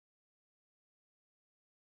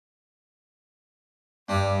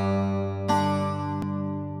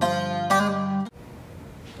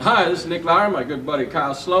Hi, this is Nick Lauer, my good buddy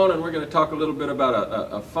Kyle Sloan, and we're going to talk a little bit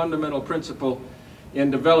about a fundamental principle in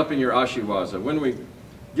developing your Ashi-Waza. When we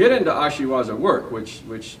get into Ashi-Waza work,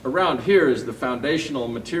 which around here is the foundational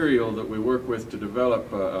material that we work with to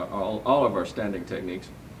develop all of our standing techniques,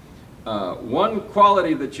 one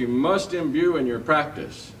quality that you must imbue in your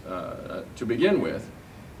practice to begin with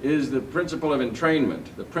is the principle of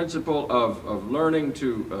entrainment, the principle of learning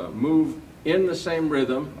to move in the same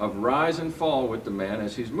rhythm of rise and fall with the man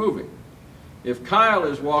as he's moving. If Kyle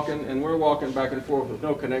is walking and we're walking back and forth with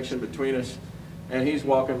no connection between us, and he's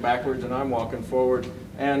walking backwards and I'm walking forward,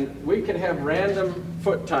 and we can have random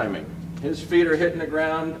foot timing. His feet are hitting the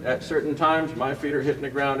ground at certain times, my feet are hitting the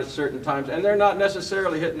ground at certain times, and they're not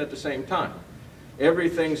necessarily hitting at the same time.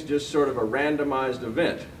 Everything's just sort of a randomized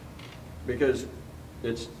event because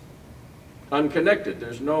it's unconnected.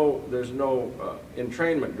 There's no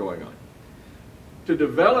entrainment going on. To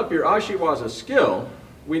develop your Ashi-Waza skill,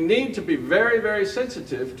 we need to be very, very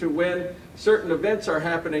sensitive to when certain events are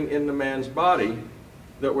happening in the man's body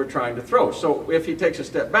that we're trying to throw. So if he takes a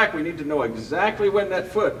step back, we need to know exactly when that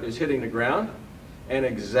foot is hitting the ground and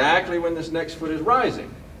exactly when this next foot is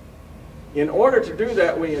rising. In order to do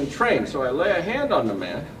that, we entrain. So I lay a hand on the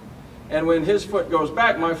man, and when his foot goes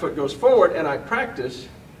back, my foot goes forward, and I practice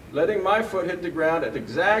letting my foot hit the ground at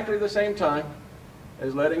exactly the same time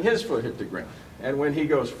as letting his foot hit the ground. And when he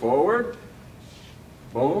goes forward,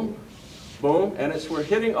 boom, boom, and we're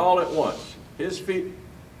hitting all at once. His feet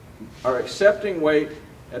are accepting weight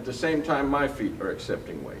at the same time my feet are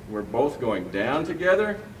accepting weight. We're both going down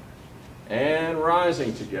together and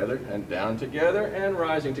rising together, and down together and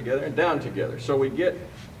rising together and down together. So we get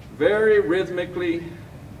very rhythmically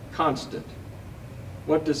constant.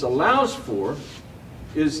 What this allows for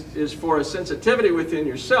is for a sensitivity within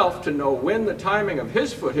yourself to know when the timing of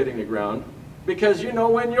his foot hitting the ground, because you know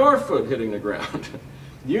when your foot hitting the ground.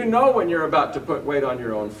 You know when you're about to put weight on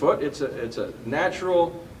your own foot. It's a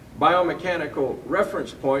natural biomechanical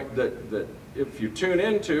reference point that if you tune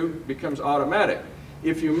into becomes automatic.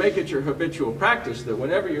 If you make it your habitual practice that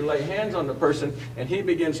whenever you lay hands on the person and he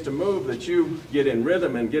begins to move, that you get in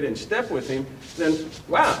rhythm and get in step with him, then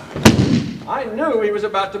wow, I knew he was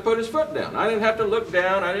about to put his foot down. I didn't have to look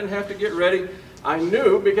down, I didn't have to get ready. I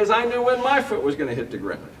knew because I knew when my foot was going to hit the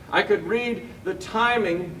ground. I could read the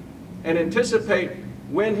timing and anticipate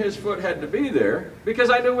when his foot had to be there because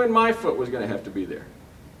I knew when my foot was going to have to be there.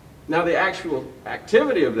 Now the actual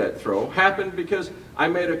activity of that throw happened because I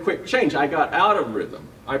made a quick change. I got out of rhythm.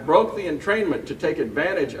 I broke the entrainment to take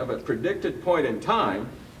advantage of a predicted point in time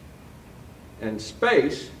and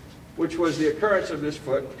space, which was the occurrence of this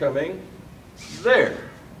foot coming there.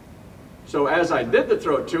 So as I did the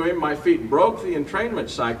throw to him, my feet broke the entrainment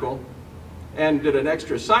cycle and did an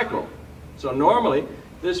extra cycle. So normally,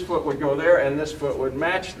 this foot would go there and this foot would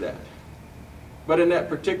match that. But in that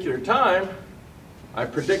particular time, I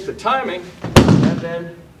predict the timing and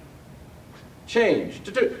then change.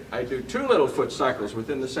 I do two little foot cycles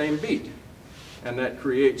within the same beat, and that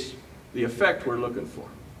creates the effect we're looking for.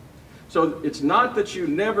 So it's not that you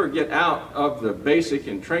never get out of the basic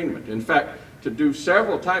entrainment. In fact, to do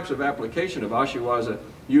several types of application of Ashi-Waza,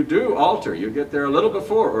 you do alter. You get there a little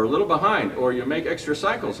before or a little behind, or you make extra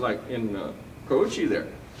cycles like in Kouchi there.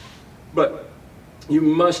 But you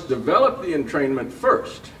must develop the entrainment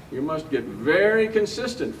first. You must get very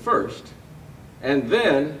consistent first, and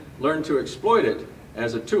then learn to exploit it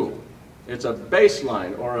as a tool. It's a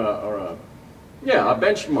baseline or a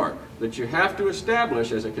benchmark that you have to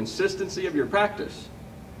establish as a consistency of your practice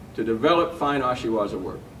to develop fine Ashi-Waza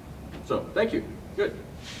work. So, thank you. Good.